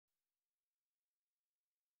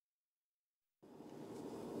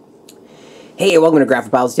Hey, welcome to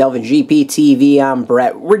Graphic Pals Delvin GPTV. I'm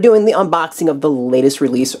Brett. We're doing the unboxing of the latest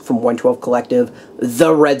release from 112 Collective,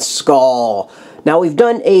 the Red Skull. Now, we've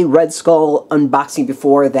done a Red Skull unboxing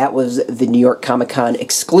before. That was the New York Comic Con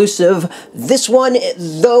exclusive. This one,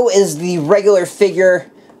 though, is the regular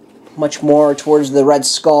figure, much more towards the Red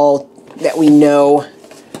Skull that we know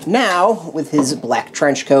now with his black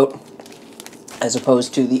trench coat, as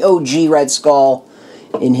opposed to the OG Red Skull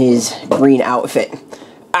in his green outfit.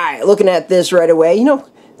 Alright, looking at this right away, you know,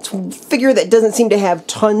 it's a figure that doesn't seem to have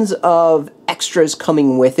tons of extras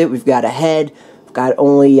coming with it. We've got a head, we've got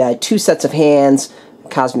only 2 sets of hands,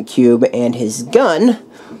 Cosmic Cube, and his gun.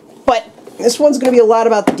 But this one's going to be a lot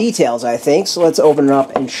about the details, I think, so let's open it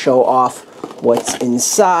up and show off what's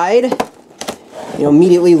inside. You know,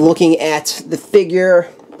 immediately looking at the figure,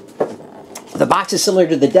 the box is similar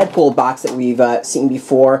to the Deadpool box that we've seen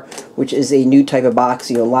before, which is a new type of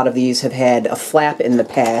box. You know, a lot of these have had a flap in the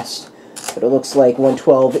past, but it looks like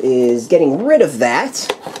 112 is getting rid of that,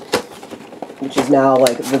 which is now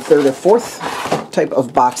like the 3rd or 4th type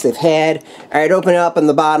of box they've had. Alright, open it up on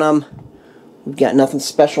the bottom. We've got nothing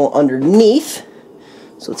special underneath,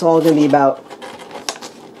 so it's all going to be about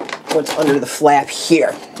what's under the flap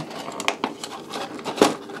here.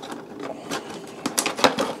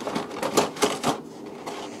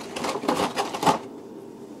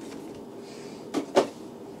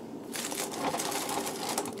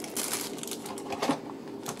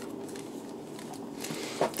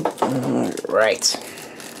 Right.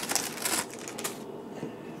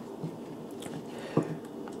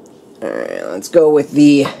 Alright, let's go with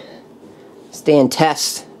the stand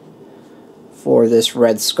test for this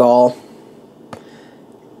Red Skull.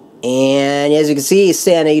 And as you can see, he's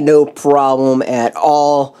standing no problem at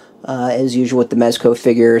all. As usual with the Mezco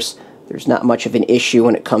figures, there's not much of an issue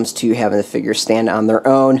when it comes to having the figures stand on their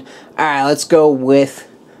own. Alright, let's go with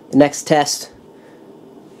the next test.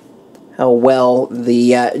 How well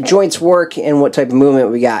the joints work and what type of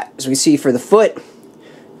movement we got. As we see for the foot,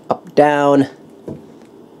 up, down,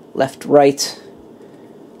 left, right.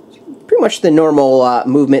 Pretty much the normal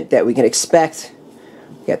movement that we can expect.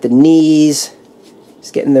 We got the knees,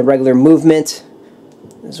 just getting the regular movement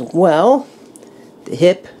as well. The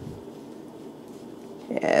hip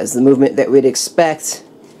has the movement that we'd expect.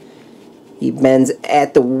 He bends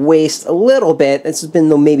at the waist a little bit. This has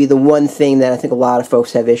been maybe the one thing that I think a lot of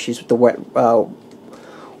folks have issues with the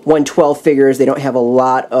 112 figures. They don't have a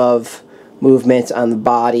lot of movement on the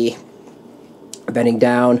body, bending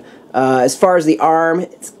down. As far as the arm,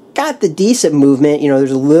 it's got the decent movement. You know, there's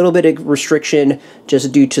a little bit of restriction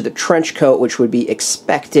just due to the trench coat, which would be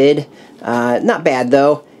expected. Not bad,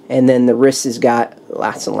 though. And then the wrist has got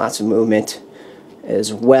lots and lots of movement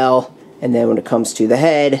as well. And then when it comes to the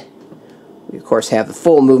head, we, of course, have the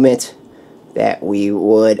full movement that we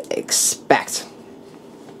would expect.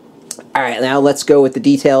 Alright, now let's go with the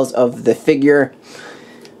details of the figure.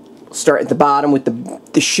 We'll start at the bottom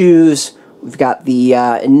with the shoes. We've got the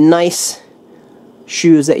nice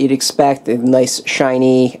shoes that you'd expect. They're nice,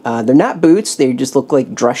 shiny. They're not boots. They just look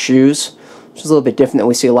like dress shoes, which is a little bit different than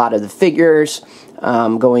we see a lot of the figures.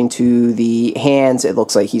 Going to the hands, it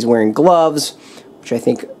looks like he's wearing gloves, which I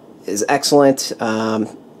think is excellent.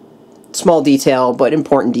 Small detail, but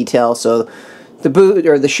important detail. So the boot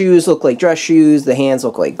or the shoes look like dress shoes, the hands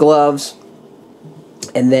look like gloves.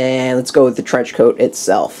 And then let's go with the trench coat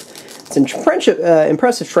itself. It's an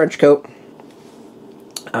impressive trench coat.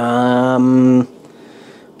 Lots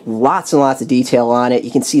and lots of detail on it.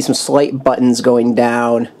 You can see some slight buttons going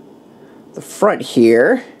down the front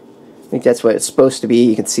here. I think that's what it's supposed to be.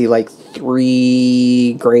 You can see like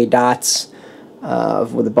 3 gray dots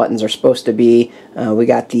of where the buttons are supposed to be. We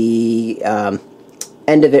got the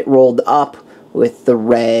end of it rolled up with the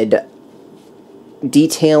red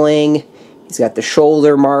detailing. He's got the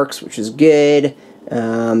shoulder marks, which is good.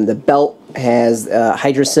 The belt has a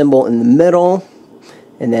Hydra symbol in the middle,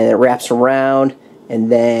 and then it wraps around,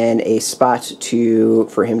 and then a spot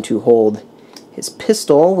for him to hold his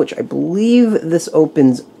pistol, which I believe this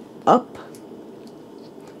opens up.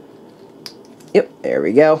 Yep, there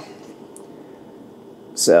we go.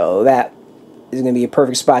 So that is going to be a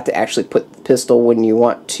perfect spot to actually put the pistol when you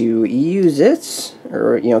want to use it,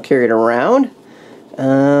 or, you know, carry it around.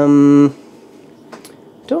 Don't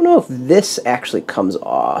know if this actually comes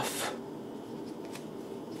off.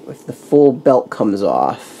 If the full belt comes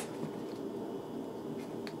off.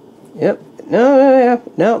 Yep.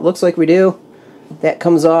 No, it looks like we do. That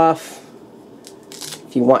comes off.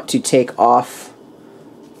 If you want to take off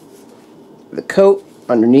the coat,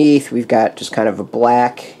 underneath we've got just kind of a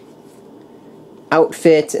black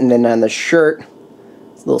outfit, and then on the shirt,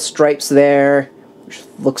 little stripes there. which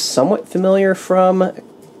looks somewhat familiar from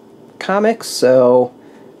comics. So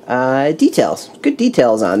details, good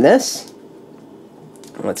details on this.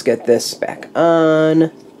 Let's get this back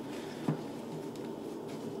on.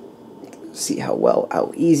 See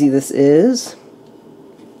how easy this is.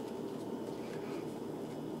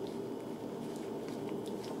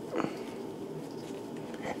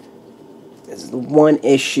 This is the one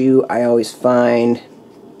issue I always find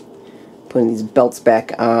putting these belts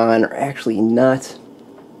back on are actually not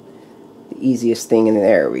the easiest thing in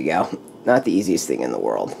there. We go. Not the easiest thing in the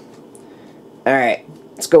world. Alright,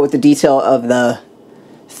 let's go with the detail of the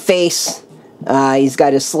face. He's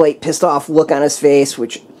got a slight pissed off look on his face,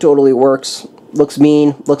 which totally works. Looks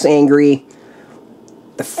mean, looks angry.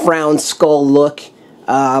 The frown skull look.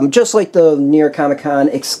 Just like the New York Comic Con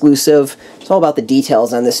exclusive. It's all about the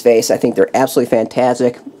details on this face. I think they're absolutely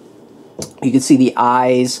fantastic. You can see the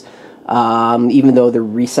eyes, even though they're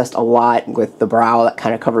recessed a lot with the brow that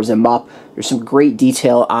kind of covers him up. There's some great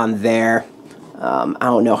detail on there. I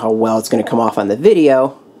don't know how well it's going to come off on the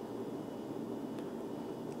video,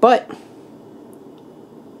 but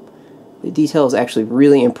the detail is actually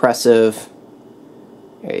really impressive.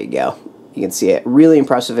 There you go. You can see it. Really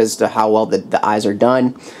impressive as to how well the eyes are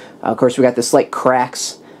done. Of course, we got the slight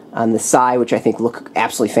cracks on the side, which I think look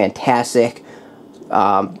absolutely fantastic.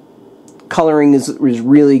 Coloring is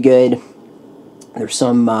really good. There's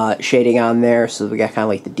some shading on there, so we got kind of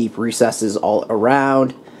like the deep recesses all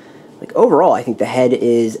around. Like overall, I think the head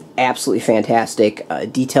is absolutely fantastic.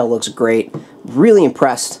 Detail looks great. Really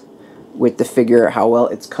impressed with the figure, how well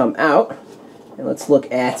it's come out. And let's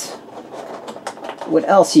look at what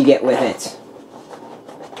else you get with it.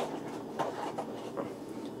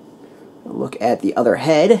 Look at the other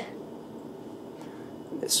head.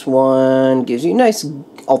 This one gives you a nice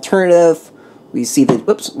alternative. We see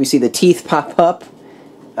the teeth pop up.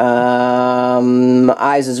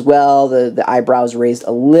 Eyes as well. The eyebrows raised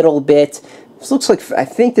a little bit. This looks like, I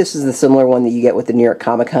think this is the similar one that you get with the New York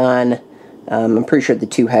Comic Con. I'm pretty sure the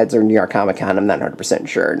two heads are New York Comic Con. I'm not 100%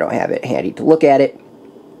 sure. Don't have it handy to look at it.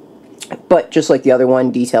 But just like the other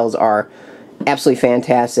one, details are absolutely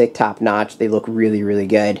fantastic, top notch. They look really, really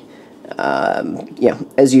good. Yeah,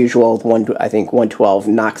 as usual, I think 112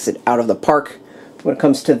 knocks it out of the park when it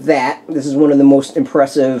comes to that. This is one of the most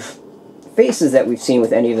impressive faces that we've seen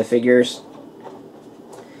with any of the figures.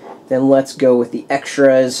 Then let's go with the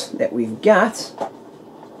extras that we've got.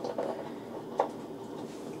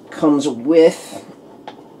 Comes with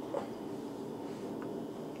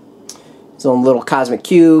its own little cosmic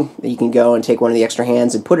cube that you can go and take one of the extra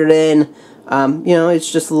hands and put it in. You know,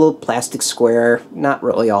 it's just a little plastic square, not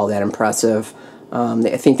really all that impressive.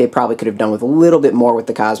 I think they probably could have done with a little bit more with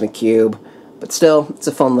the cosmic cube, but still, it's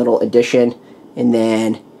a fun little addition. And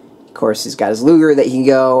then, of course, he's got his Luger that he can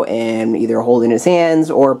go and either hold in his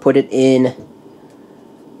hands or put it in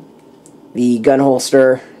the gun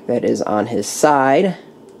holster that is on his side.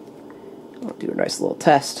 I'll do a nice little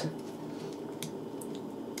test.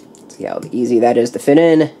 See how easy that is to fit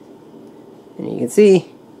in. And you can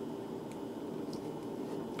see,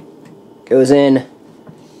 goes in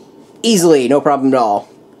easily, no problem at all.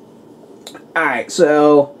 Alright,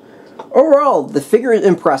 so overall, the figure is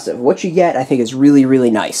impressive. What you get, I think, is really, really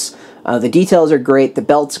nice. The details are great, the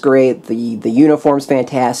belt's great, the uniform's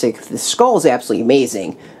fantastic, the skull is absolutely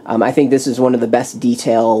amazing. I think this is one of the best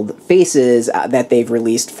detailed faces that they've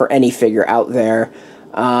released for any figure out there.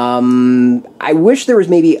 I wish there was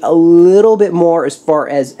maybe a little bit more as far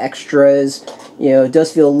as extras. You know, it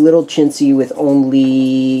does feel a little chintzy with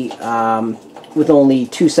only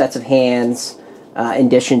two sets of hands in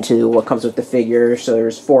addition to what comes with the figure. So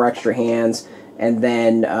there's 4 extra hands, and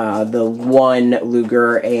then the 1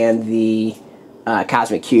 Luger and the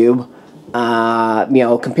Cosmic Cube. You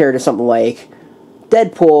know, compared to something like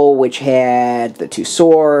Deadpool, which had the 2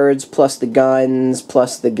 swords, plus the guns,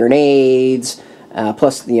 plus the grenades,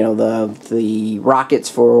 plus, you know, the rockets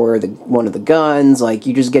for one of the guns. Like,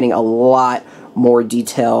 you're just getting a lot more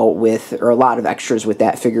detail with, or a lot of extras with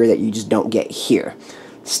that figure that you just don't get here.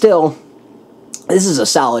 Still, this is a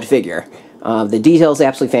solid figure. The detail is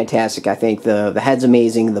absolutely fantastic. I think the head's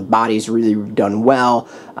amazing. The body's really done well.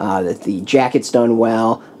 The jacket's done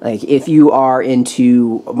well. Like, if you are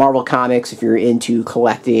into Marvel Comics, if you're into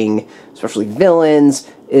collecting, especially villains,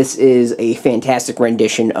 this is a fantastic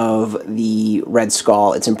rendition of the Red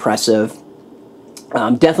Skull. It's impressive.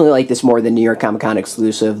 Definitely like this more than New York Comic Con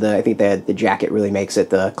exclusive. I think that the jacket really makes it.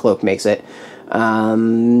 The cloak makes it.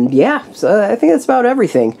 Yeah, so I think that's about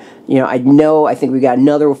everything. You know, I think we got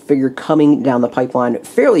another figure coming down the pipeline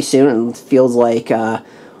fairly soon. It feels like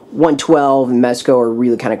 112 and Mezco are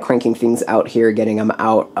really kind of cranking things out here, getting them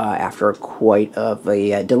out after quite of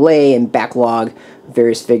a delay and backlog of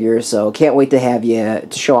various figures. So can't wait to have you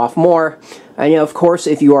to show off more. And, you know, of course,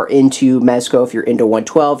 if you are into Mezco, if you're into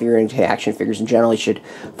 112, you're into action figures in general, you should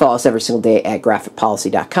follow us every single day at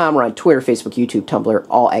graphicpolicy.com. We're on Twitter, Facebook, YouTube, Tumblr,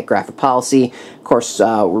 all at Graphic Policy. Of course,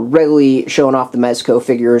 we're regularly showing off the Mezco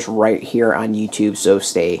figures right here on YouTube, so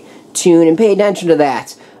stay tuned and pay attention to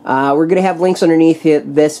that. We're going to have links underneath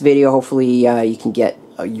this video. Hopefully you can get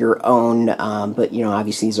your own, but, you know,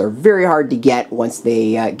 obviously these are very hard to get once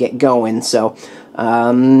they get going, so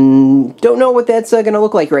don't know what that's going to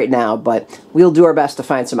look like right now, but we'll do our best to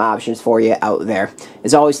find some options for you out there.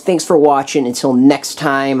 As always, thanks for watching. Until next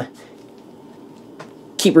time,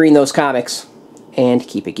 keep reading those comics, and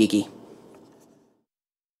keep it geeky.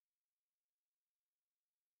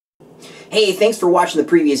 Hey, thanks for watching the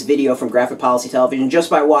previous video from Graphic Policy Television. Just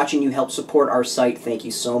by watching, you help support our site. Thank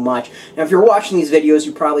you so much. Now, if you're watching these videos,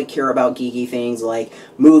 you probably care about geeky things like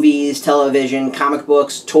movies, television, comic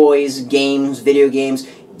books, toys, games, video games,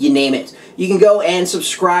 you name it. You can go and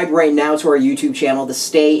subscribe right now to our YouTube channel to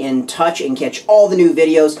stay in touch and catch all the new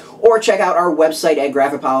videos, or check out our website at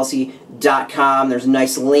graphicpolicy.com. There's a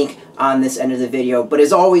nice link on this end of the video. But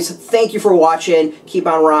as always, thank you for watching. Keep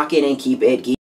on rocking and keep it geeky.